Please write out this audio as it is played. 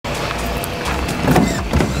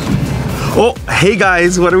Oh, hey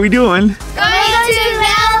guys, what are we doing? Going to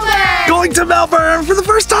Melbourne! Going to Melbourne for the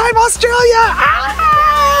first time, Australia! Ah!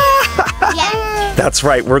 Yeah. That's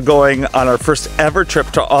right, we're going on our first ever trip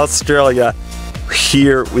to Australia.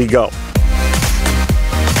 Here we go.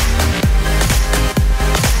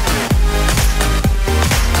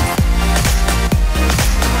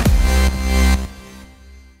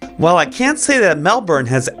 While I can't say that Melbourne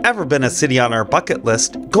has ever been a city on our bucket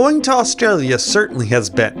list, going to Australia certainly has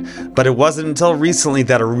been. But it wasn't until recently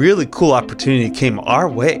that a really cool opportunity came our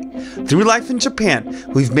way. Through life in Japan,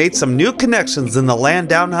 we've made some new connections in the land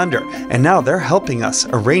down under, and now they're helping us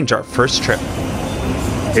arrange our first trip.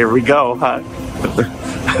 Here we go, huh?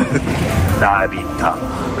 Narita.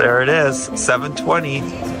 There it is, 7:20,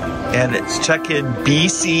 and it's check-in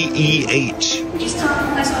BCEH.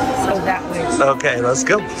 That way. Okay, let's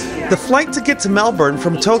go. The flight to get to Melbourne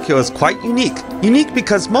from Tokyo is quite unique. Unique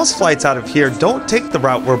because most flights out of here don't take the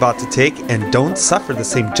route we're about to take and don't suffer the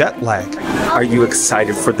same jet lag. Are you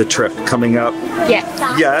excited for the trip coming up? Yes.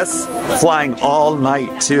 Yes? Flying all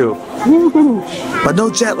night too. Woo-hoo. But no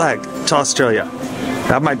jet lag to Australia.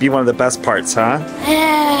 That might be one of the best parts, huh?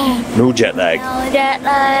 No jet lag. No jet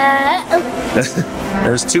lag.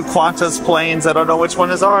 There's two Qantas planes. I don't know which one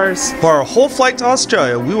is ours. For our whole flight to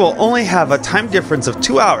Australia, we will only have a time difference of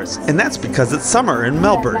 2 hours, and that's because it's summer in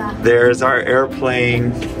Melbourne. There's our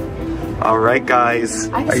airplane. All right, guys.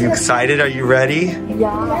 Are you excited? Are you ready?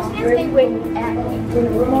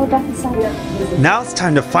 Now it's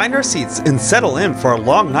time to find our seats and settle in for a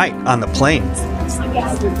long night on the plane.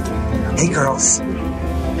 Hey, girls.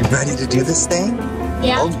 You ready to do this thing?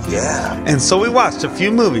 Yeah. Oh, yeah. And so we watched a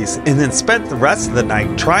few movies and then spent the rest of the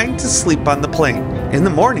night trying to sleep on the plane. In the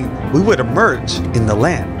morning, we would emerge in the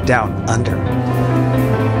land down under.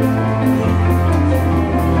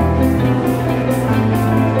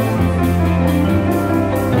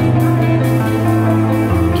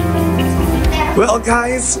 Well,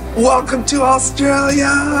 guys, welcome to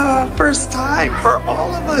Australia. First time for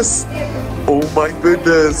all of us. Oh my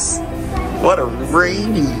goodness. What a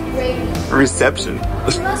rainy reception.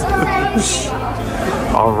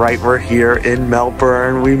 All right, we're here in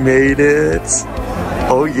Melbourne. We made it.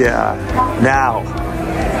 Oh yeah. Now,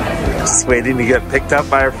 just waiting to get picked up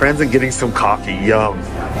by our friends and getting some coffee. Yum.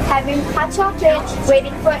 Having hot chocolate,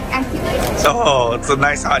 waiting for activity. Oh, it's a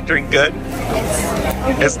nice hot drink. Good.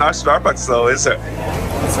 It's not Starbucks though, is it?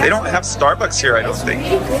 They don't have Starbucks here, I don't think.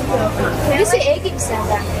 This is egg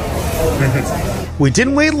salad. We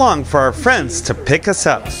didn't wait long for our friends to pick us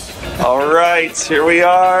up. All right, here we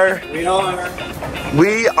are.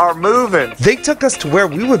 We are moving. They took us to where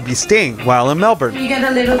we would be staying while in Melbourne. You get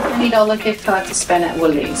a little $20 gift card to spend at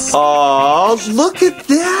Woolies. Oh, look at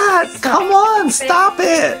that. Come on, stop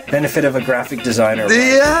it. Benefit of a graphic designer.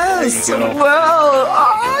 Yes. Well,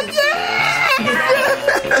 oh, yeah.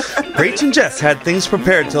 Rach and Jess had things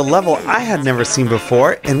prepared to a level I had never seen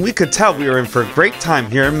before, and we could tell we were in for a great time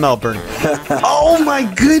here in Melbourne. Oh my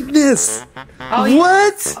goodness! Oh, yeah.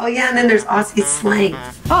 What? Oh yeah, and then there's Aussie slang.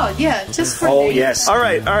 Oh yeah, just for Oh days. yes. All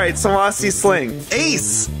right, some Aussie slang.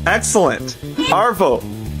 Ace, excellent. Arvo,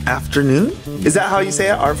 afternoon? Is that how you say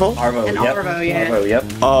it, Arvo? Arvo, And yep. Arvo, yeah. Arvo, yep.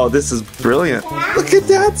 Oh, this is brilliant. Look at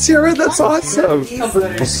that, Sarah, that's awesome.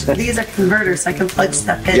 These are converters, so I can plug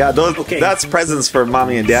stuff in. Yeah, that's presents for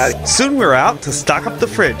mommy and daddy. Soon we were out to stock up the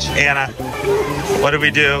fridge. Anna, what did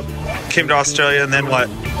we do? Came to Australia and then what?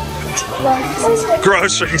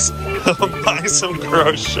 Groceries. Buy some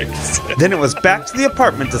groceries. Then it was back to the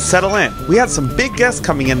apartment to settle in. We had some big guests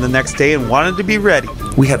coming in the next day and wanted to be ready.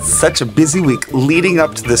 We had such a busy week leading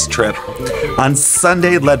up to this trip. On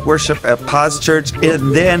Sunday, led worship at Paz Church,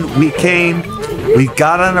 and then we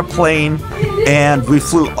got on a plane, and we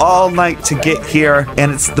flew all night to get here,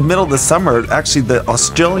 and it's the middle of the summer. Actually, the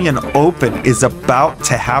Australian Open is about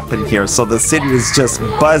to happen here, so the city is just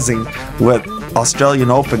buzzing with Australian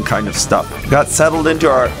Open kind of stuff. Got settled into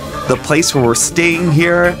the place where we're staying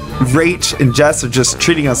here. Rach and Jess are just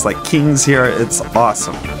treating us like kings here. It's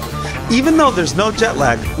awesome. Even though there's no jet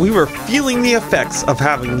lag, we were feeling the effects of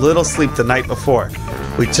having little sleep the night before.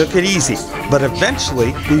 We took it easy, but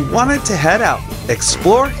eventually we wanted to head out,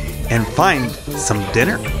 explore, and find some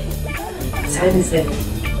dinner. What time is it?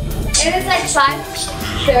 It is like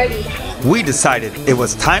 5:30. We decided it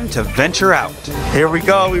was time to venture out. Here we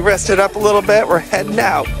go, we rested up a little bit, we're heading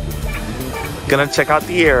out. Gonna check out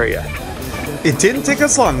the area. It didn't take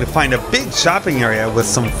us long to find a big shopping area with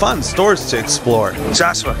some fun stores to explore.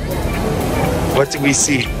 Joshua, what did we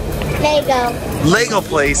see? Lego. Lego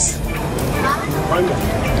place.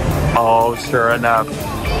 Oh, sure enough.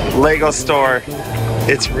 Lego store.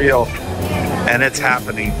 It's real. And it's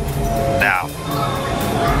happening now.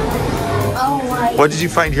 Oh my. What did you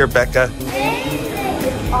find here, Becca?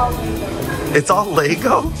 It's all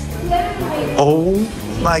Lego? Oh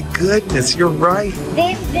my goodness, you're right.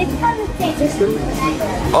 They kind of take this.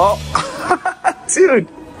 Oh, dude.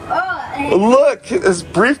 Look, his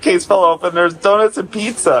briefcase fell open. There's donuts and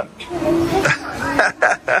pizza.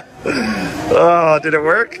 Oh, did it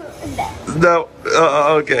work? No.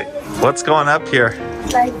 Okay. What's going up here?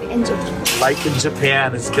 Life in Japan. Life in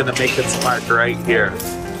Japan is going to make its mark right here.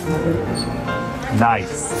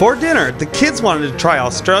 Nice. For dinner, the kids wanted to try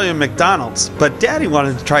Australian McDonald's, but Daddy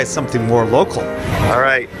wanted to try something more local. All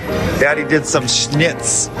right. Daddy did some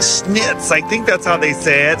schnitz. Schnitz. I think that's how they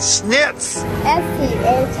say it. Schnitz.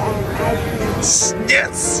 S-C-H-N-I-T.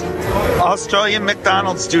 Schnitz. Australian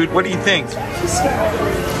McDonald's, dude. What do you think? It's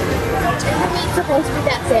supposed to be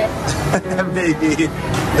that good. Maybe.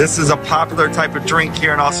 This is a popular type of drink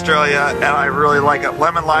here in Australia, and I really like it.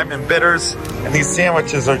 Lemon, lime, and bitters. And these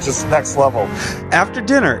sandwiches are just next level. After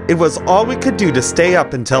dinner, it was all we could do to stay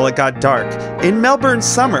up until it got dark. In Melbourne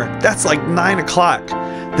summer, that's like 9 o'clock.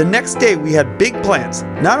 The next day, we had big plans.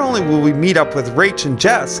 Not only will we meet up with Rach and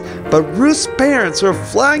Jess, but Ruth's parents were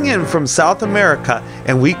flying in from South America,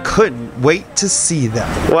 and we couldn't wait to see them.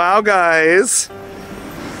 Wow, guys.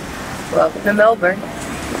 Welcome to Melbourne.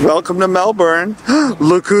 Welcome to Melbourne.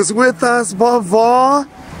 Look who's with us, Vavo.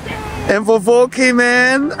 And Vavo came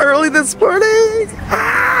in early this morning.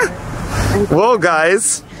 Ah! Whoa,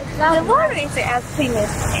 guys. The water is as clean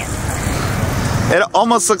as It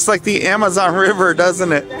almost looks like the Amazon River,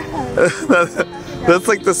 doesn't it? That's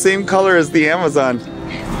like the same color as the Amazon.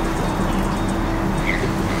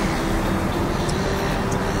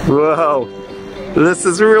 Whoa. This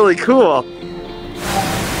is really cool.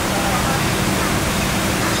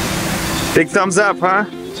 Big thumbs up, huh?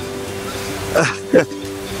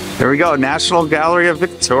 There we go, National Gallery of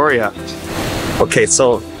Victoria. Okay,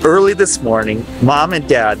 so early this morning, Mom and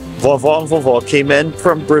Dad, Vovó and Vovó, came in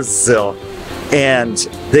from Brazil, and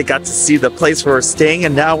they got to see the place where we're staying,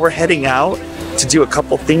 and now we're heading out to do a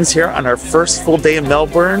couple things here on our first full day in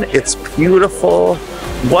Melbourne. It's beautiful,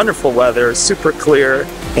 wonderful weather, super clear,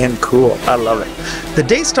 and cool. I love it. The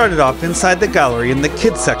day started off inside the gallery in the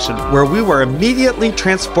kids section, where we were immediately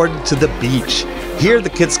transported to the beach. Here the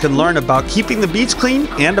kids can learn about keeping the beach clean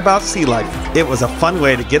and about sea life. It was a fun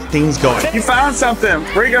way to get things going. You found something.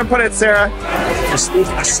 Where are you gonna put it, Sarah?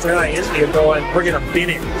 Australia, you're going, we're gonna bin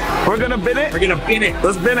it. We're gonna bin it? We're gonna bin it.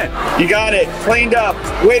 Let's bin it. You got it. Cleaned up.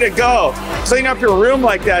 Way to go. Clean up your room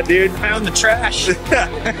like that, dude. Found the trash.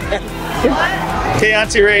 Okay,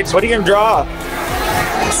 Auntie Rach, what are you gonna draw?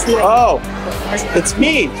 Oh, it's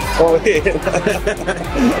me. Oh,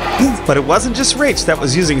 but it wasn't just Rach that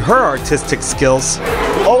was using her artistic skills.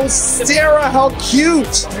 Oh, Sarah, how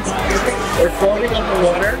cute. We're floating on the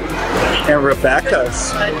water. And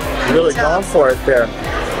Rebecca's really going for it there.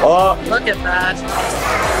 Oh, Look at that.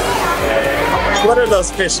 what are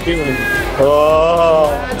those fish doing? Oh,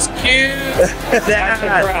 That's cute.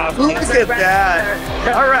 that. Look at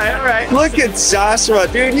that. All right. Look at Joshua,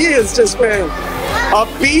 dude. He has just been a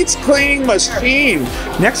beach cleaning machine.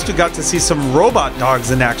 Next, we got to see some robot dogs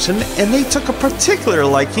in action, and they took a particular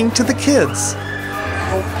liking to the kids.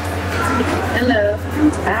 Hello.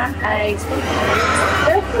 Hi.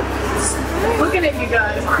 Looking at you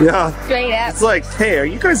guys. Yeah. straight up. It's like, hey, are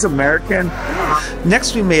you guys American?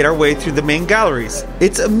 Next, we made our way through the main galleries.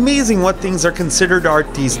 It's amazing what things are considered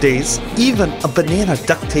art these days. Even a banana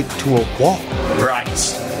duct taped to a wall. Right.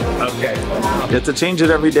 Okay. You have to change it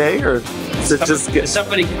every day, or does it just get...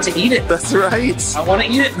 Somebody get to eat it. That's right. I want to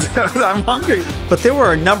eat it. I'm hungry. But there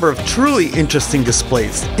were a number of truly interesting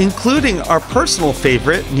displays, including our personal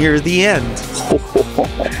favorite near the end.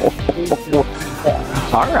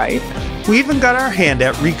 All right. We even got our hand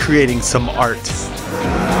at recreating some art.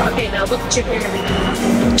 Okay, now look at your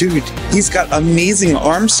hair. Dude, he's got amazing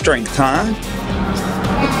arm strength, huh?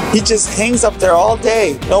 He just hangs up there all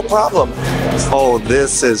day, no problem. Oh,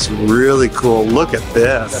 this is really cool. Look at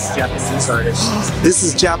this. Japanese artist. This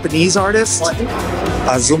is Japanese artist?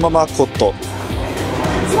 Azuma Makoto.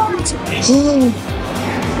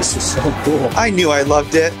 This is so cool. I knew I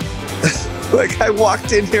loved it. Like, I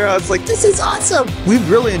walked in here, I was like, this is awesome. We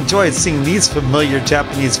really enjoyed seeing these familiar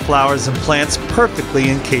Japanese flowers and plants perfectly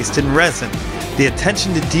encased in resin. The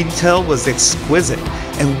attention to detail was exquisite,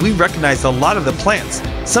 and we recognized a lot of the plants.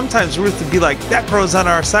 Sometimes Ruth would be like, that grows on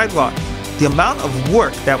our sidewalk. The amount of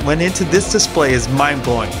work that went into this display is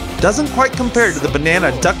mind-blowing. Doesn't quite compare to the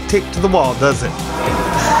banana duct taped to the wall, does it?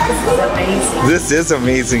 This is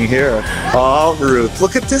amazing here. Oh, Ruth,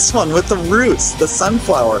 look at this one with the roots, the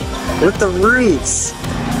sunflower with the roots.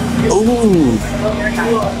 Ooh,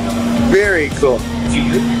 very cool.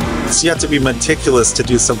 So you have to be meticulous to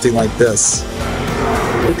do something like this.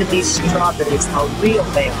 Look at these strawberries, how real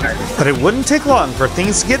they are. But it wouldn't take long for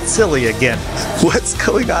things to get silly again. What's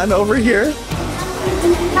going on over here?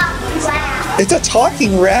 It's a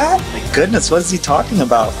talking rat? My goodness, what is he talking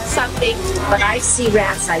about? Something. When I see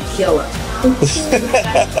rats, I kill them.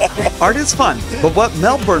 Art is fun, but what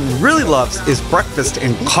Melbourne really loves is breakfast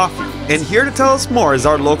and coffee. And here to tell us more is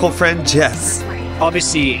our local friend Jess.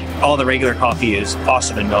 Obviously, all the regular coffee is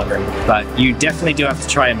awesome in Melbourne, but you definitely do have to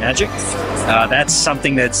try a magic. That's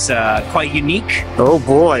something that's quite unique. Oh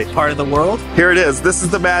boy. Part of the world. Here it is. This is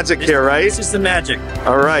the magic here, right? This is the magic.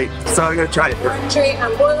 All right. So I'm going to try it.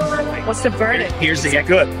 What's the verdict? Here's the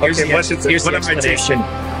good. Here's Okay, here's the explanation.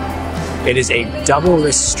 It is a double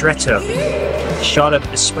ristretto shot of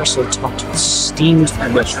espresso topped with steamed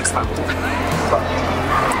milk.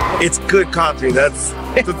 It's good coffee. That's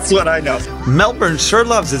what I know. Melbourne sure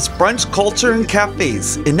loves its brunch culture and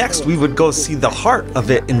cafes. And next we would go see the heart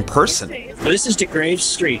of it in person. This is DeGrave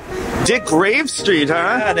Street. DeGrave Street, huh?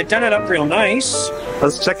 Yeah, they've done it up real nice.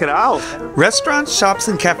 Let's check it out. Restaurants, shops,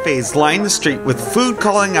 and cafes line the street with food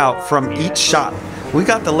calling out from each shop. We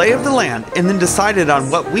got the lay of the land and then decided on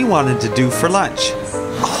what we wanted to do for lunch.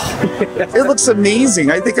 It looks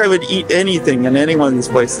amazing. I think I would eat anything in any one of these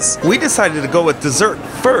places. We decided to go with dessert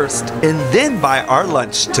first and then buy our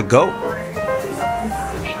lunch to go.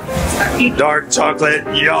 Dark chocolate,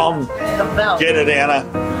 yum. Get it, Anna.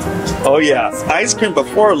 Oh yeah, ice cream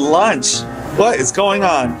before lunch. What is going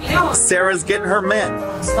on? Sarah's getting her mint.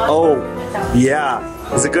 Oh, yeah.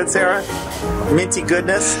 Is it good, Sarah? Minty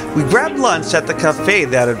goodness. We grabbed lunch at the cafe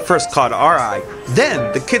that had first caught our eye.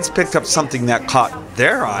 Then the kids picked up something that caught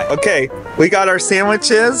their eye. Okay, we got our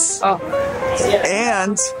sandwiches. Oh.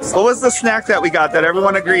 And what was the snack that we got that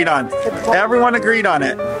everyone agreed on? Everyone agreed on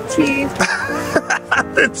it. Cheese.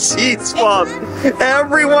 The cheese balls.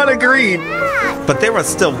 Everyone agreed. But there was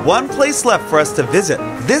still one place left for us to visit.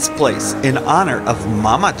 This place in honor of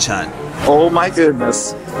Mama-chan. Oh my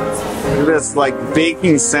goodness. This like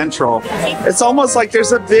baking central. It's almost like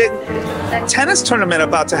there's a big tennis tournament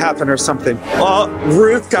about to happen or something. Well,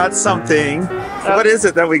 Ruth got something. What is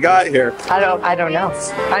it that we got here? I don't know.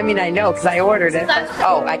 I mean, I know because I ordered it.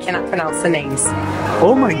 Oh, I cannot pronounce the names.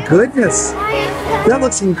 Oh my goodness. That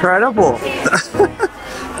looks incredible.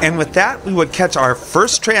 And with that, we would catch our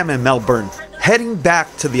first tram in Melbourne, heading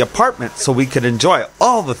back to the apartment so we could enjoy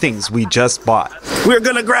all the things we just bought. We're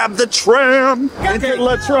gonna grab the tram into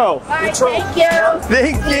Latrobe. Thank you.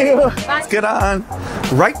 Thank you. Let's get on.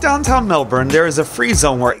 Right downtown Melbourne, there is a free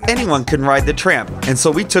zone where anyone can ride the tram, and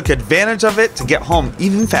so we took advantage of it to get home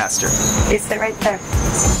even faster. It's right there.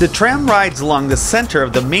 The tram rides along the center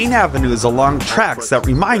of the main avenues along tracks that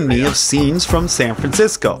remind me of scenes from San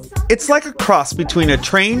Francisco. It's like a cross between a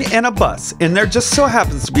train and a bus, and there just so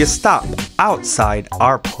happens to be a stop outside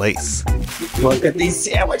our place. Look at these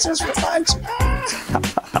sandwiches for lunch.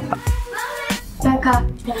 Becca,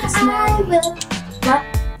 I will. What?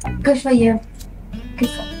 Good for you.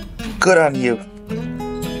 Good on you.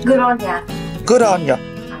 Good on ya. Good on ya.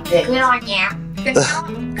 Good on ya.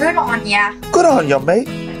 Good on ya. Good on ya, mate.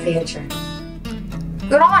 Signature.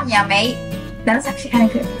 Good on ya, mate. That was actually kind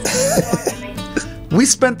of good. We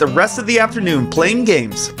spent the rest of the afternoon playing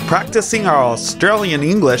games, practicing our Australian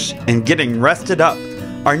English, and getting rested up.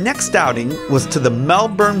 Our next outing was to the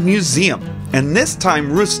Melbourne Museum, and this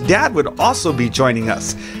time Ruth's dad would also be joining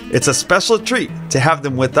us. It's a special treat to have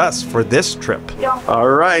them with us for this trip. All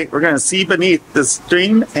right, we're going to see beneath the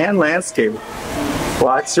stream and landscape.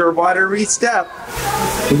 Watch your watery step.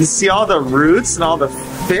 You can see all the roots and all the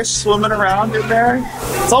fish swimming around in there.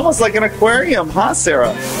 It's almost like an aquarium, huh,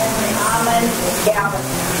 Sarah?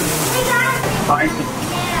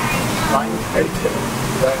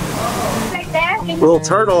 Little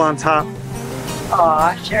turtle on top.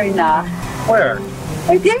 Aw, sure enough. Where?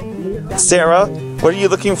 Right there. Sarah, what are you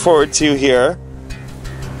looking forward to here?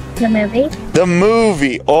 The movie? The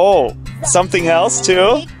movie. Oh, something else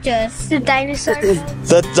too? Just the dinosaurs.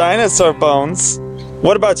 The dinosaur bones.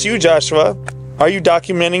 What about you, Joshua? Are you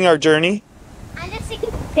documenting our journey? I'm just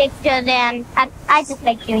taking pictures and I just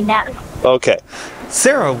like doing that. Okay.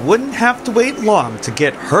 Sarah wouldn't have to wait long to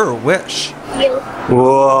get her wish. You.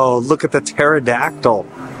 Whoa, look at the pterodactyl.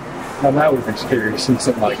 Well, now we've experienced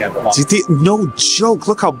something like that. No joke,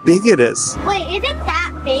 look how big it is. Wait, is it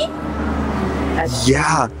that big?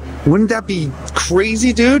 Yeah. Wouldn't that be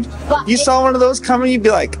crazy, dude? But You saw one of those coming, you'd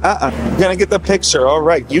be like, I'm gonna get the picture. All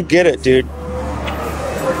right, you get it, dude.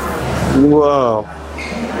 Whoa.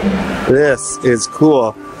 This is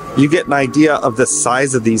cool. You get an idea of the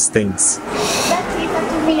size of these things. Let's see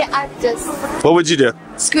something me, I'd just What would you do?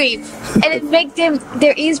 scream. And it make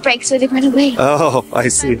their ears break so they run away. Oh, I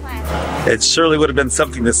see. It surely would have been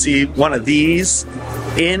something to see one of these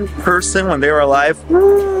in person when they were alive.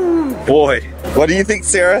 Boy, what do you think,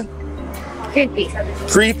 Sarah? Creepy.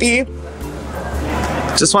 Creepy?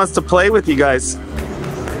 Just wants to play with you guys.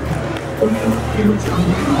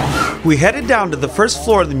 We headed down to the first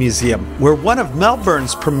floor of the museum, where one of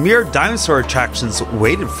Melbourne's premier dinosaur attractions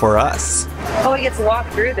waited for us. Oh, we get to walk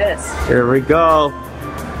through this. Here we go.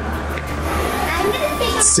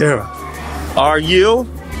 Sarah, are you?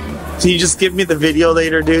 Can you just give me the video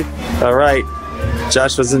later, dude? All right.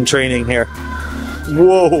 Josh was in training here.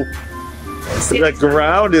 Whoa. That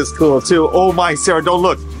ground is cool, too. Oh, my, Sarah, don't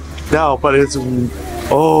look. No, but it's...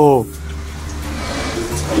 Oh.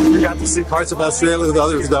 You got to see parts of Australia that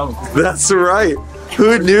others don't. That's right.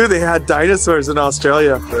 Who knew they had dinosaurs in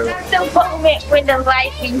Australia? The moment when the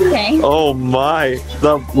lightning came. Oh, my.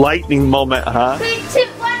 The lightning moment, huh? 3, 2,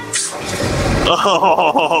 1.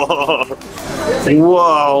 Oh.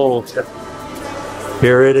 Whoa.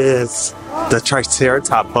 Here it is. The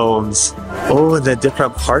Triceratops bones. Oh, and the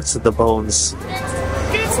different parts of the bones.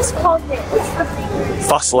 This is called it.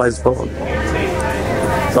 Fossilized bone.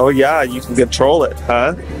 Oh yeah, you can control it,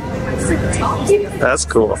 huh? That's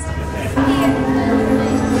cool.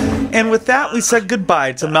 And with that, we said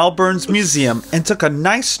goodbye to Melbourne's museum and took a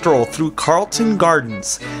nice stroll through Carlton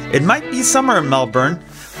Gardens. It might be summer in Melbourne,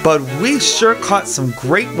 but we sure caught some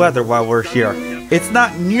great weather while we're here. It's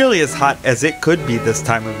not nearly as hot as it could be this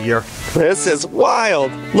time of year. This is wild.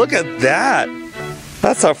 Look at that.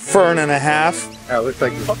 That's a fern and a half. Yeah, it looks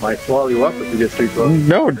like it might swallow you up if you get too close.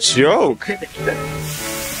 No joke.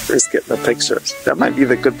 Just getting the picture. That might be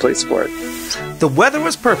the good place for it. The weather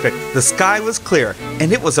was perfect, the sky was clear,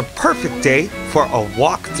 and it was a perfect day for a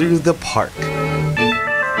walk through the park.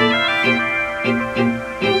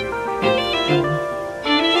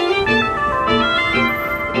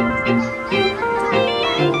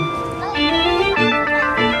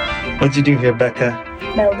 What'd you do here, Becca?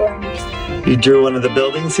 Melbourne. You drew one of the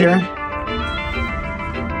buildings here?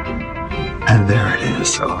 And there it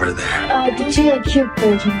is, over there. This is a cute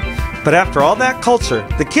version. But after all that culture,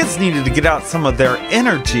 the kids needed to get out some of their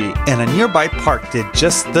energy, and a nearby park did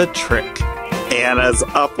just the trick. Anna's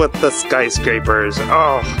up with the skyscrapers.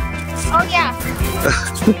 Oh. Oh, yeah.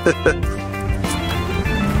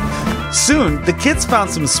 Soon, the kids found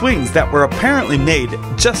some swings that were apparently made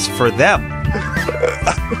just for them.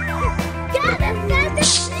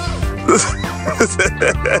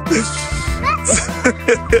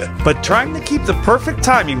 But trying to keep the perfect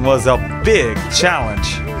timing was a big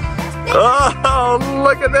challenge. Oh,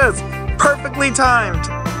 look at this! Perfectly timed!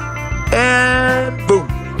 And boom!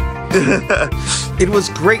 It was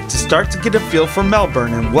great to start to get a feel for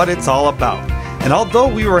Melbourne and what it's all about. And although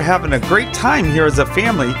we were having a great time here as a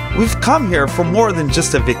family, we've come here for more than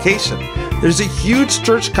just a vacation. There's a huge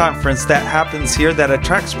church conference that happens here that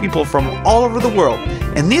attracts people from all over the world,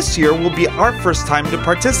 and this year will be our first time to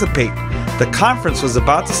participate. The conference was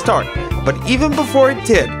about to start, but even before it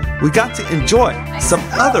did, we got to enjoy some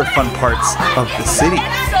other fun parts of the city.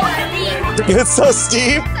 It's so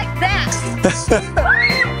steep. It's like that.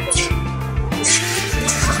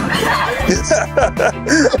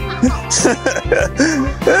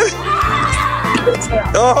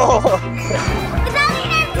 Oh.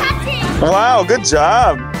 Wow, good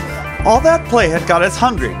job. All that play had got us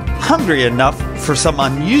hungry enough for some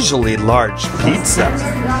unusually large pizza.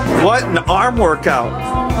 What an arm workout.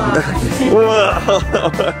 Whoa.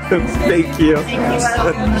 Thank you.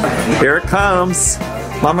 Here it comes.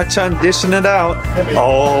 Mama-chan dishing it out.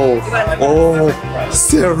 Oh,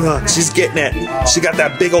 Sarah, she's getting it. She got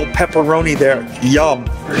that big old pepperoni there. Yum.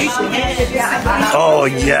 Oh,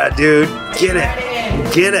 yeah, dude. Get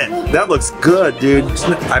it. Get it. That looks good, dude.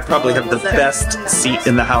 I probably have the best seat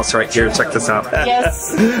in the house right here. Check this out.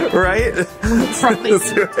 Yes. Right?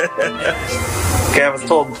 Okay, I was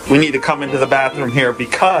told we need to come into the bathroom here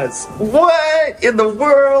because what in the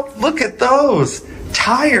world? Look at those.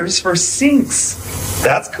 Tires for sinks.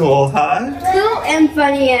 That's cool, huh? Cool and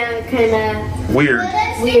funny and kind of weird.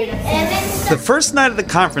 The first night of the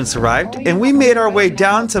conference arrived, and we made our way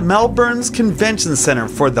down to Melbourne's Convention Center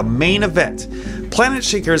for the main event. Planet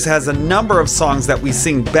Shakers has a number of songs that we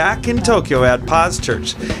sing back in Tokyo at Paz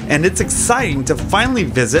Church, and it's exciting to finally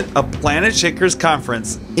visit a Planet Shakers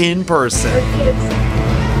conference in person.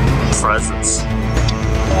 Presents.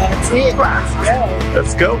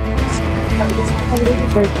 Let's go.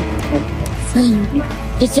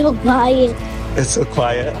 It's so quiet It's so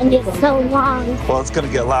quiet. and it's so long. Well, it's gonna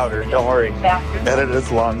get louder. Don't worry. And it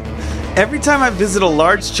is long. Every time I visit a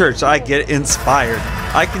large church, I get inspired.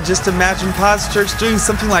 I can just imagine Pa's church doing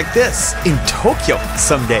something like this in Tokyo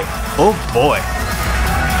someday. Oh boy.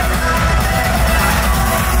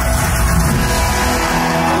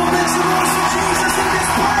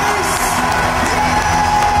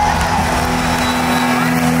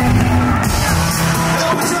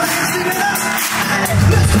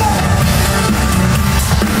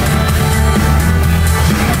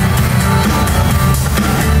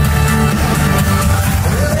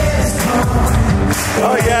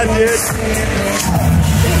 Oh yeah, dude.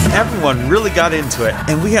 Everyone really got into it,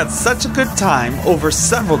 and we had such a good time over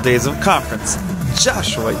several days of conference.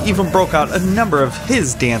 Joshua even broke out a number of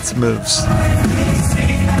his dance moves.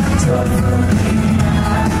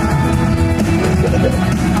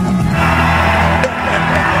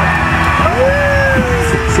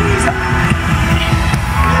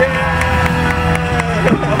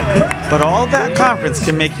 But all that conference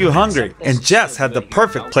can make you hungry, and Jess had the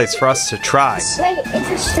perfect place for us to try. Wait, it's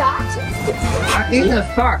a shot?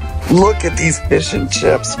 Look at these fish and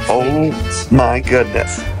chips. Oh my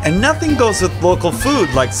goodness. And nothing goes with local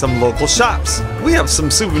food like some local shops. We have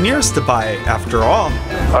some souvenirs to buy after all.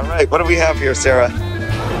 All right, what do we have here, Sarah?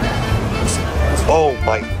 Oh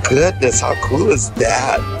my goodness, how cool is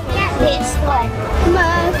that? This one.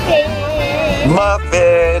 Muffin.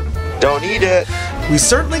 Muffin! Don't eat it. We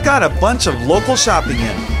certainly got a bunch of local shopping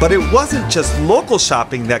in, but it wasn't just local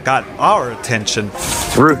shopping that got our attention.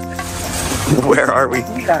 Ruth, where are we?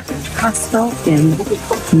 We got Costco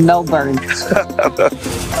in Melbourne.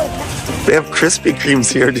 They have Krispy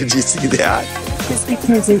Kremes here. Did you see that? Krispy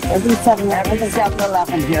Kremes in every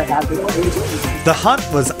 7-Eleven here has it. The hunt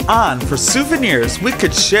was on for souvenirs we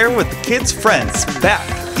could share with the kids' friends back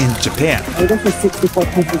in Japan. Oh, this is 64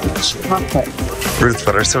 pieces of chocolate. Ruth,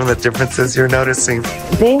 what are some of the differences you're noticing?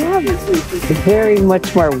 They have very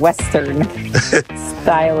much more Western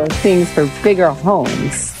style of things for bigger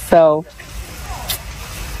homes. So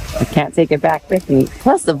I can't take it back with me.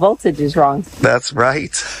 Plus the voltage is wrong. That's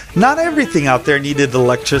right. Not everything out there needed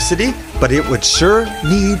electricity, but it would sure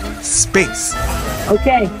need space.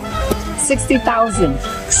 Okay, 60,000.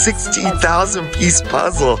 60,000 piece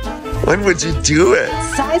puzzle. When would you do it?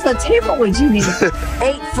 Size of table would you need?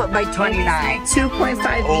 8 foot by 29.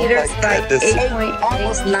 2.5 Oh meters my by goodness. 8,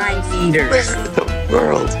 almost 9 meters. The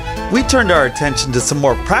world. We turned our attention to some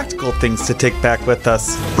more practical things to take back with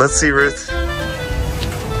us. Let's see, Ruth.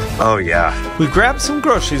 Oh yeah. We grabbed some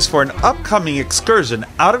groceries for an upcoming excursion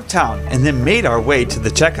out of town and then made our way to the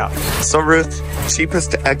checkout. So Ruth,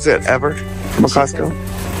 cheapest exit ever from a Costco?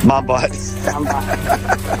 Mom bought.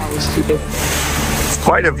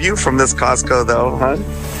 Quite a view from this Costco though, huh?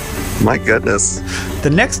 My goodness. The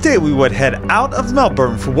next day we would head out of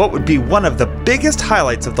Melbourne for what would be one of the biggest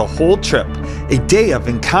highlights of the whole trip. A day of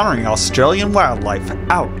encountering Australian wildlife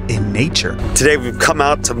out in nature. Today we've come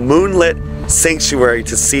out to Moonlit Sanctuary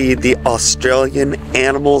to see the Australian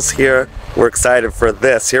animals here. We're excited for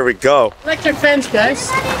this. Here we go. Electric fence, guys.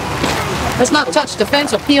 Let's not touch the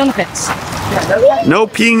fence or pee on the fence. No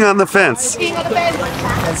peeing on the fence. Peeing on the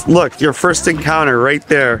fence. Look, your first encounter right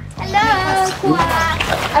there. Hello.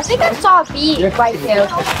 I think I saw a bee right there.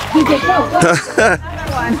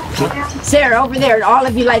 Sarah, over there, all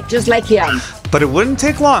of you just like him. But it wouldn't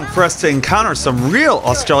take long for us to encounter some real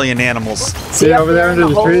Australian animals. See over there under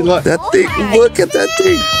the tree? Look. That thing, look at that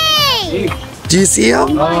thing. Do you see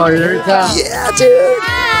him? Oh, here he comes. Yeah, dude.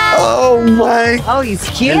 Oh my. Oh, he's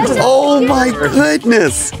cute. Oh my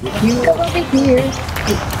goodness. I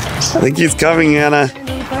think he's coming, Anna.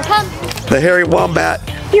 The hairy wombat.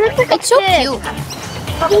 It's so cute.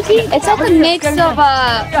 It's like a mix of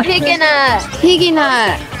a pig and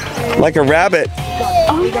a... Like a rabbit.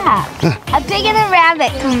 Oh yeah, a pig and a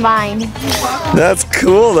rabbit combined. That's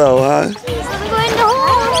cool though, huh? I'm going to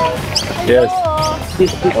home. Yes. He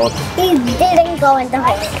didn't go in the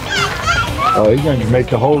hole. Oh, he's going to make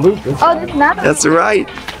the whole loop. Oh, there's another. That's right.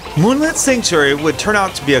 Moonlit Sanctuary would turn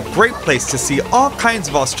out to be a great place to see all kinds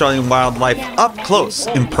of Australian wildlife up close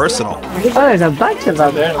and personal. Oh, there's a bunch of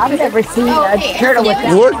them. I've never seen a turtle with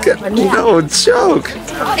that. Look at, no joke.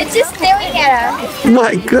 It's just staring at us.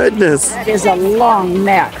 My goodness. That is a long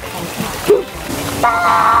neck.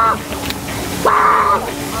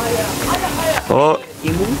 Oh,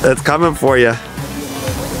 that's coming for you.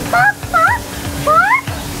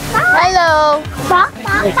 Hello.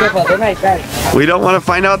 They might bite. We don't want to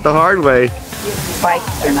find out the hard way.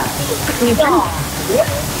 Bites or not.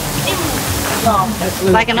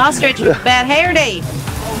 Like an ostrich with bad hair day.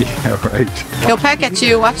 Yeah, right. He'll peck at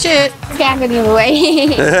you. Watch it. Can't get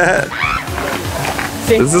away.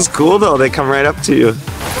 This is cool though. They come right up to you.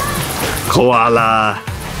 Koala.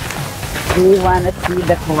 We want to see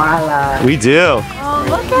the koala. We do. Oh,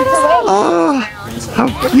 look at it. Oh, how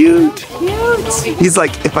cute. Cute. He's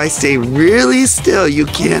like, if I stay really still, you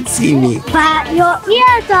can't see me. But your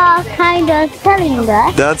ears are kind of telling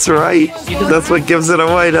us. That's right. That's what gives it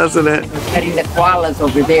away, doesn't it? Petting the koalas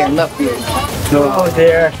over there. Look. Oh,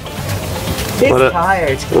 there. It's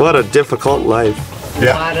tired. What a difficult life.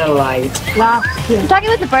 What a light. Wow. I'm talking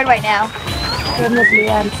with the bird right now.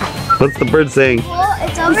 What's the bird saying?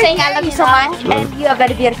 I'm saying I love you so much, and you are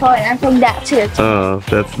very beautiful, and I'm saying that too. Oh,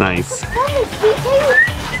 that's nice.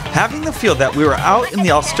 Having the feel that we were out in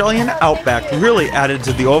the Australian outback really added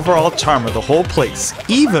to the overall charm of the whole place,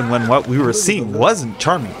 even when what we were seeing wasn't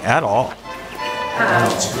charming at all.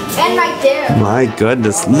 And right there. My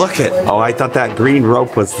goodness, look at. Oh, I thought that green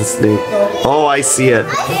rope was the snake. Oh, I see it.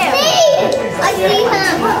 I see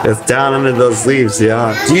him. It's down under those leaves,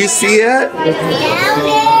 yeah. Do you see it?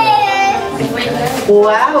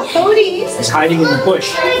 Wow, Cody. It's hiding in the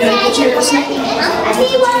bush.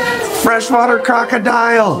 Freshwater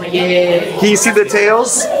crocodile. Can you see the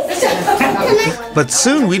tails? But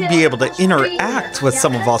soon we'd be able to interact with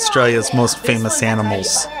some of Australia's most famous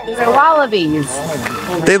animals. They're wallabies.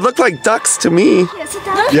 They look like ducks to me.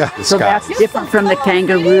 Yeah. So that's different from the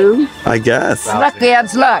kangaroo. I guess. Look,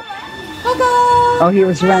 Debs, look. Oh, he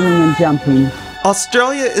was running and jumping.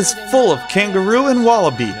 Australia is full of kangaroo and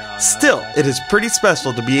wallaby. Still, it is pretty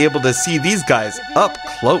special to be able to see these guys up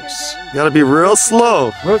close. You gotta be real slow.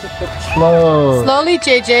 Slow. Slowly,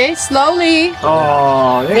 JJ, slowly.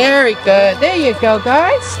 Oh, Very good. There you go,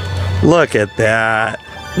 guys. Look at that.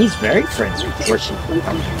 He's very friendly with Ryoji.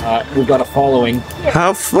 We've got a following.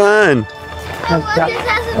 How fun.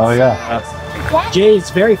 oh yeah. Jay's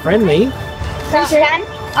very friendly. All done?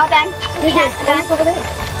 All done?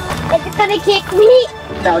 It's gonna kick me.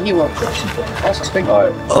 No, he won't.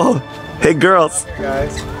 Oh, hey girls.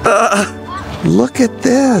 Guys. Look at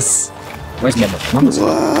this. Where's Mama?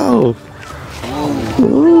 Whoa.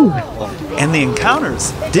 Ooh. And the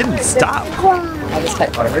encounters didn't stop.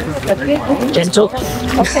 Gentle.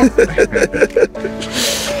 How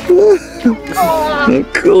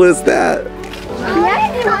cool is that?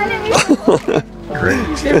 Great.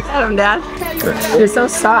 Look at them, Dad. They're so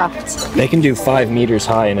soft. They can do 5 meters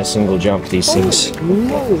high in a single jump, these things.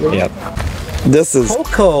 Yep. This is.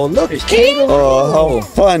 Coco, look. Oh, how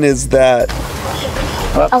fun is that?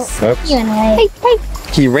 Hey, hey,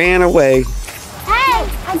 He ran away. hey.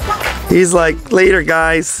 He's like, later,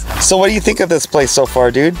 guys. So, what do you think of this place so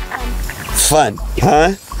far, dude? Fun,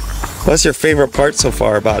 huh? What's your favorite part so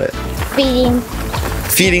far about it? Feeding.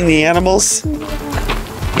 Feeding the animals?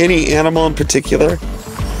 Any animal in particular?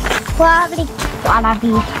 Wallaby.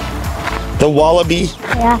 Wallaby. The wallaby?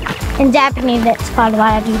 Yeah. In Japanese, it's called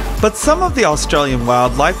wallaby. But some of the Australian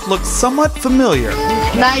wildlife looks somewhat familiar.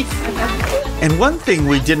 Nice. And one thing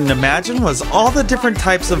we didn't imagine was all the different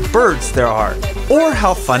types of birds there are, or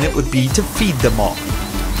how fun it would be to feed them all.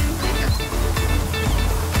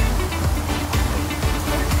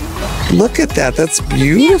 Look at that, that's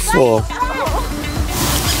beautiful.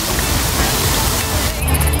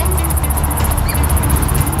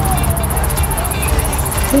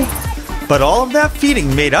 But all of that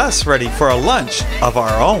feeding made us ready for a lunch of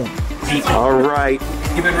our own. All right.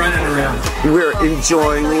 You've been running around. We're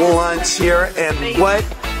enjoying lunch here, and what,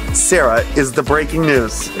 Sarah, is the breaking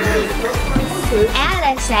news?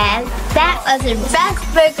 Anna said that was the best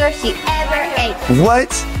burger she ever ate. What?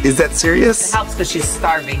 Is that serious? Helps because she's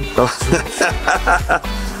starving.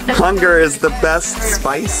 Hunger is the best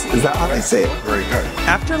spice? Is that how they say it? Very good.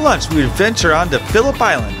 After lunch, we would venture on to Phillip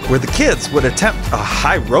Island, where the kids would attempt a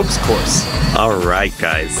high ropes course. All right,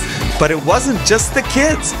 guys. But it wasn't just the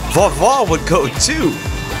kids. Vava would go too.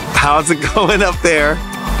 How's it going up there?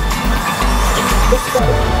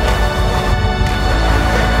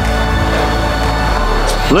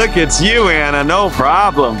 Look, it's you, Anna. No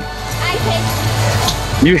problem.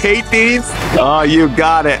 You hate these? Oh, you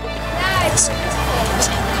got it.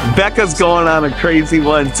 Becca's going on a crazy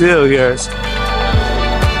one too here.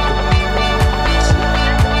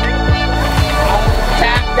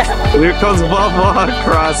 Here comes Bubba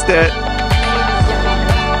across it.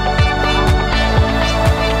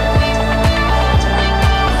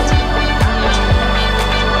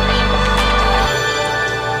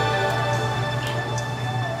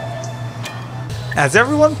 As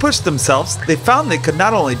everyone pushed themselves, they found they could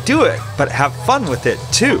not only do it, but have fun with it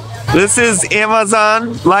too. This is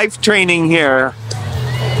Amazon life training here.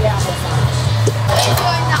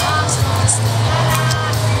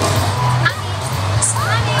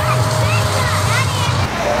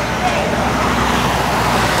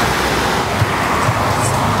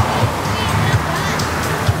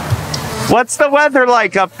 What's the weather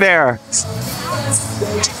like up there?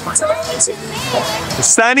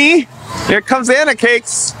 Sunny? Here comes Anna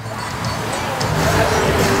Cakes.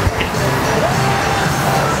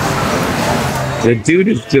 The dude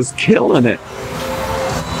is just killing it.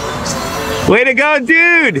 Way to go,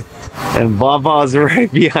 dude! And Baba's right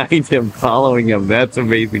behind him, following him. That's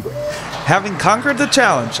amazing. Having conquered the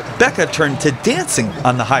challenge, Becca turned to dancing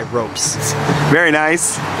on the high ropes. Very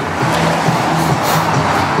nice.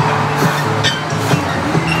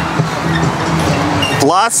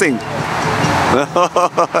 Flossing.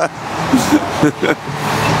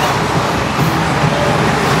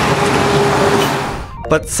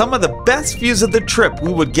 But some of the best views of the trip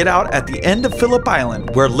we would get out at the end of Phillip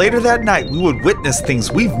Island, where later that night we would witness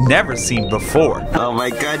things we've never seen before. Oh my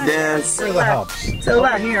goodness. To the house. To the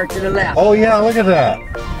left here, to the left. Oh yeah, look at that.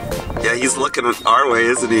 Yeah, he's looking our way,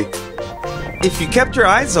 isn't he? If you kept your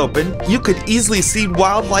eyes open, you could easily see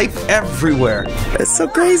wildlife everywhere. It's so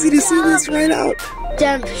crazy to see this right out.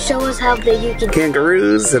 Dad, show us how big you can.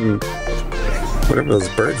 Kangaroos and whatever those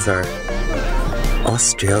birds are.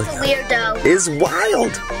 Australia Weirdo. is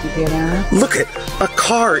wild. Look at a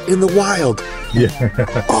car in the wild. Yeah.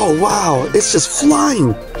 Oh wow, it's just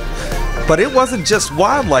flying. But it wasn't just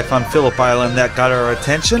wildlife on Phillip Island that got our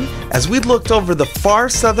attention, as we looked over the far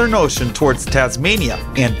southern ocean towards Tasmania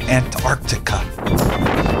and Antarctica.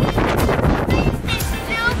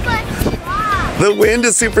 The wind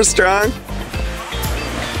is super strong.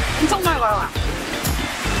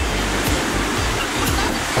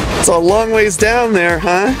 It's a long ways down there,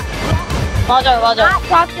 huh? Don't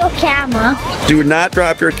drop your camera. Do not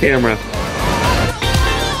drop your camera.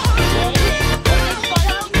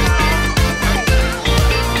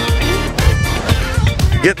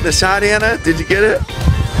 Get the shot, Anna? Did you get it?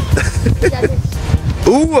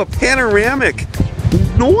 Ooh, a panoramic.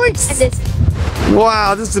 Nice.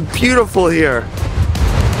 Wow, this is beautiful here.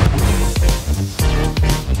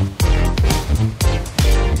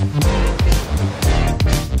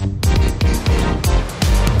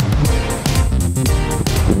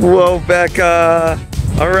 Whoa, Becca.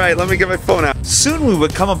 All right, let me get my phone out. Soon we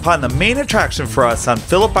would come upon the main attraction for us on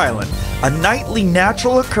Phillip Island, a nightly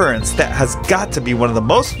natural occurrence that has got to be one of the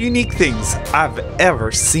most unique things I've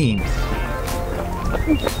ever seen.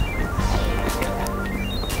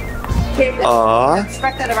 Aww.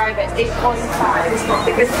 Expected arrive at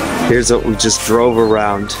 8:45. Here's what we just drove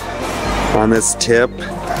around on this tip,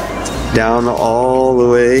 down all the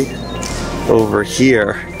way over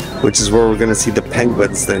here, which is where we're going to see the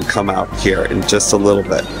penguins then come out here in just a little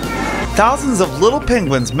bit. Thousands of little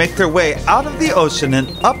penguins make their way out of the ocean and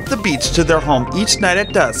up the beach to their home each night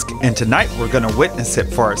at dusk, and tonight we're going to witness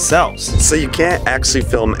it for ourselves. So you can't actually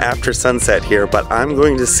film after sunset here, but I'm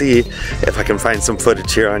going to see if I can find some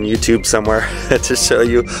footage here on YouTube somewhere to show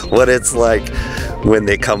you what it's like when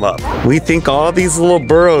they come up. We think all these little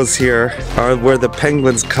burrows here are where the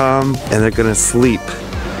penguins come and they're going to sleep.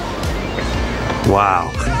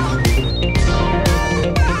 Wow.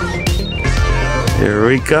 Here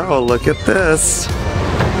we go, look at this.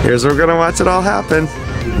 Here's where we're gonna watch it all happen.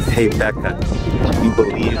 Hey Becca, can you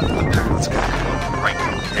believe the penguins are gonna come right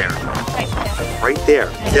there? Right there.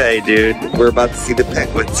 Okay dude, we're about to see the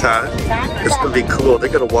penguins, huh? It's gonna be cool, they're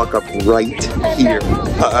gonna walk up right here,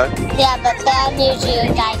 huh? Yeah, but bad news,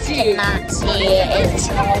 you guys cannot see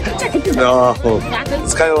it. No,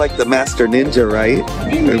 it's kind of like the Master Ninja, right?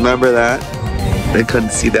 Remember that? They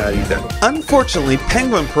couldn't see that either. Unfortunately,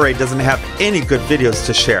 Penguin Parade doesn't have any good videos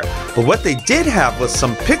to share, but what they did have was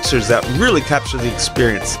some pictures that really capture the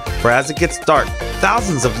experience. For as it gets dark,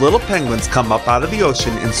 thousands of little penguins come up out of the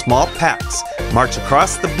ocean in small packs, march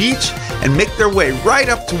across the beach, and make their way right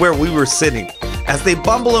up to where we were sitting. As they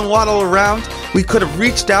bumble and waddle around, we could have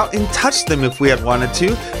reached out and touched them if we had wanted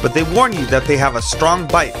to, but they warn you that they have a strong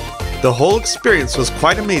bite. The whole experience was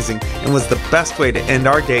quite amazing and was the best way to end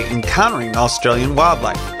our day encountering Australian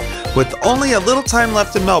wildlife. With only a little time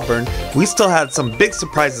left in Melbourne, we still had some big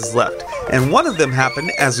surprises left, and one of them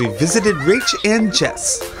happened as we visited Rach and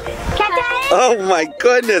Jess. Oh my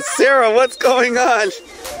goodness, Sarah, what's going on?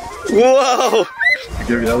 Whoa!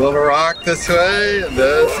 Give you a little rock this way, and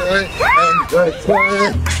this way, and this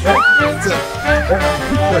way.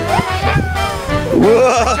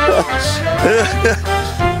 Whoa!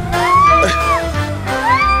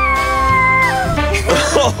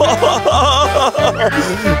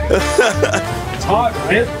 It's hot,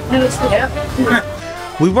 right?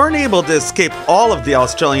 We weren't able to escape all of the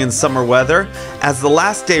Australian summer weather as the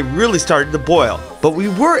last day really started to boil, but we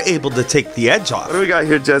were able to take the edge off. What do we got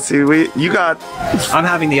here, Jesse? You got... I'm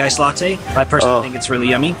having the iced latte. I personally think it's really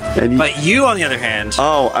yummy. And but you, on the other hand,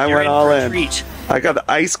 I went all in. Treat. I got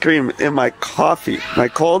ice cream in my coffee. My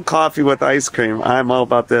cold coffee with ice cream. I'm all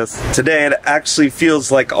about this. Today it actually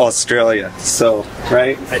feels like Australia. So,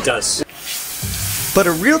 right? It does. But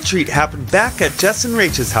a real treat happened back at Jess and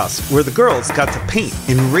Rachel's house, where the girls got to paint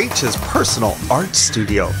in Rachel's personal art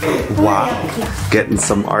studio. Wow. Getting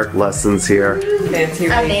some art lessons here with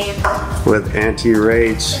Auntie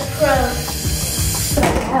Rach.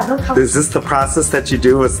 Is this the process that you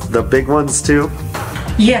do with the big ones too?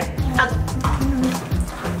 Yeah.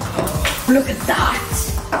 Look at that.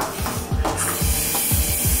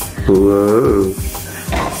 Whoa.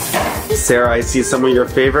 Sarah, I see some of your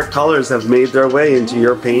favorite colors have made their way into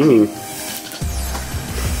your painting.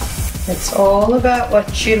 It's all about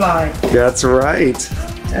what you like. That's right.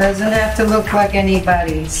 Doesn't have to look like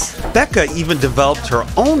anybody's. Becca even developed her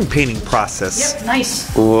own painting process. Yep, nice.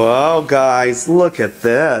 Whoa, guys, look at I'm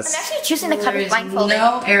this. actually choosing the color blindfolded.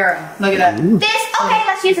 No error. Look at that. This, okay,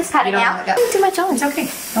 let's use this color now. Too much on. It's okay.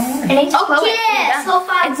 Don't worry. And it's so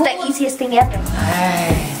fun. It's the easiest thing ever.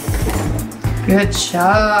 Hey. Good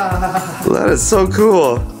job. That is so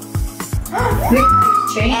cool.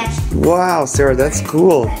 Change. Wow, Sarah, that's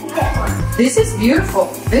cool. This is beautiful.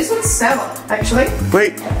 This would sell, actually.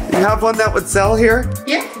 Wait, you have one that would sell here?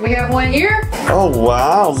 Yeah, we have one here. Oh,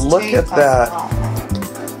 wow, look at that.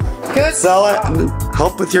 Good. Sell it and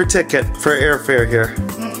help with your ticket for airfare here.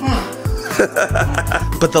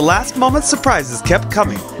 But the last moment surprises kept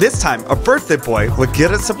coming. This time, a birthday boy would get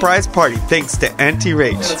a surprise party thanks to Auntie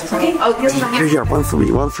Rach. Here, one for me,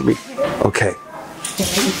 one for me. Okay.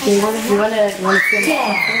 You wanna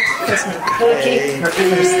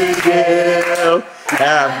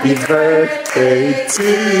Happy birthday to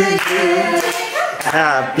you.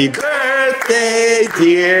 Happy birthday,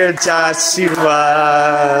 dear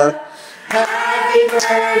Joshua. Happy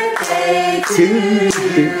birthday to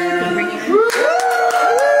you.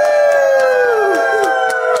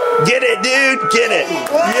 Get it, dude, get it.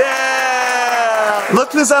 Yeah.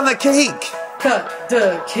 Look who's on the cake. cut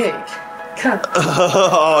the cake? Cut.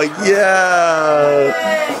 Oh, yeah.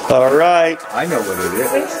 All right. I know what it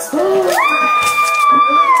is.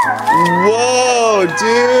 Whoa,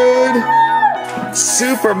 dude.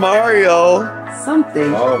 Super Mario.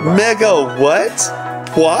 Something. Oh, my. Mega what?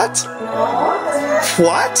 What?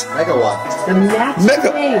 What? Megawatt. The matching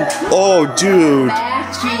Mega. game. Oh, dude.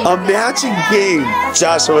 A matching game.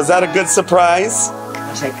 Joshua, was that a good surprise?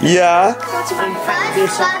 Yeah.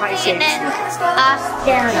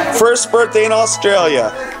 First birthday in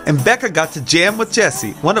Australia. And Becca got to jam with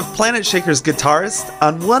Jesse, one of Planet Shaker's guitarists,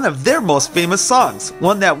 on one of their most famous songs,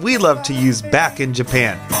 one that we love to use back in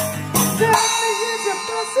Japan.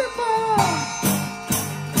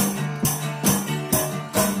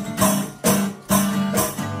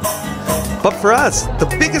 But for us, the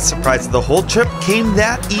biggest surprise of the whole trip came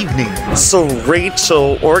that evening. So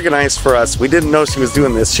Rachel organized for us. We didn't know she was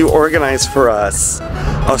doing this. She organized for us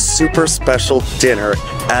a super special dinner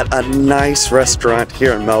at a nice restaurant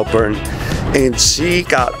here in Melbourne. And she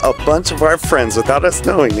got a bunch of our friends without us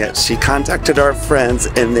knowing it. She contacted our friends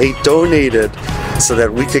and they donated so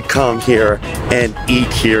that we could come here and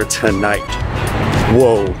eat here tonight.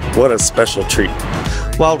 Whoa, what a special treat.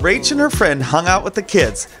 While Rach and her friend hung out with the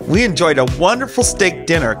kids, we enjoyed a wonderful steak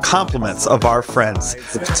dinner, compliments of our friends.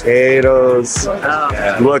 Potatoes.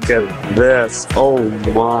 Look at this. Oh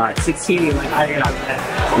my.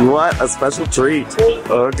 What a special treat.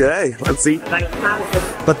 Okay, let's eat.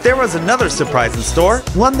 But there was another surprise in store,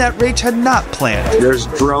 one that Rach had not planned. There's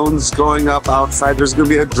drones going up outside. There's going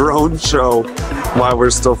to be a drone show while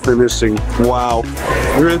we're still finishing. Wow.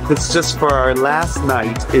 Ruth, it's just for our last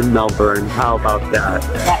night in Melbourne. How about that?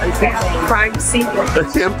 That is prime season.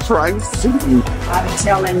 In Prime City. I'm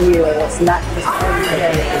telling you, it's not just every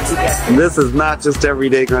day. This is not just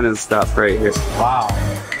everyday kind of stuff right here. Wow.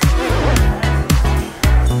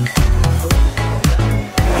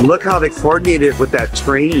 Look how they coordinated with that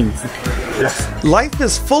train. Life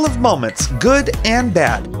is full of moments, good and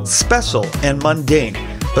bad, special and mundane.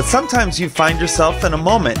 But sometimes you find yourself in a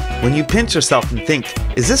moment when you pinch yourself and think,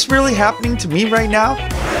 is this really happening to me right now?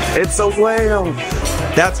 It's a whale.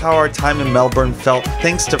 That's how our time in Melbourne felt,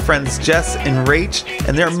 thanks to friends Jess and Rach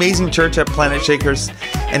and their amazing church at Planet Shakers.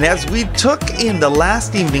 And as we took in the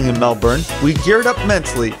last evening in Melbourne, we geared up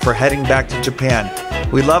mentally for heading back to Japan.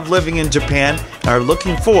 We love living in Japan and are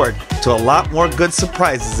looking forward to a lot more good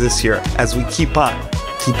surprises this year as we keep on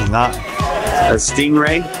keeping on. A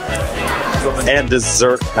stingray and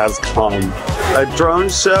dessert has come. A drone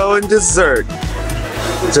show and dessert.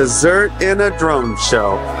 Dessert in a drone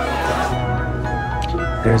show.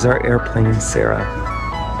 There's our airplane, Sarah,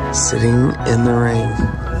 sitting in the rain.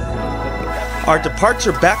 Our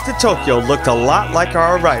departure back to Tokyo looked a lot like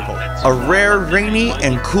our arrival, a rare, rainy,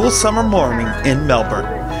 and cool summer morning in Melbourne.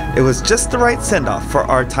 It was just the right send-off for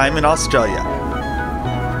our time in Australia.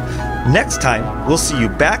 Next time, we'll see you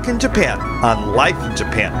back in Japan on Life in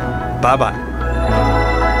Japan. Bye-bye.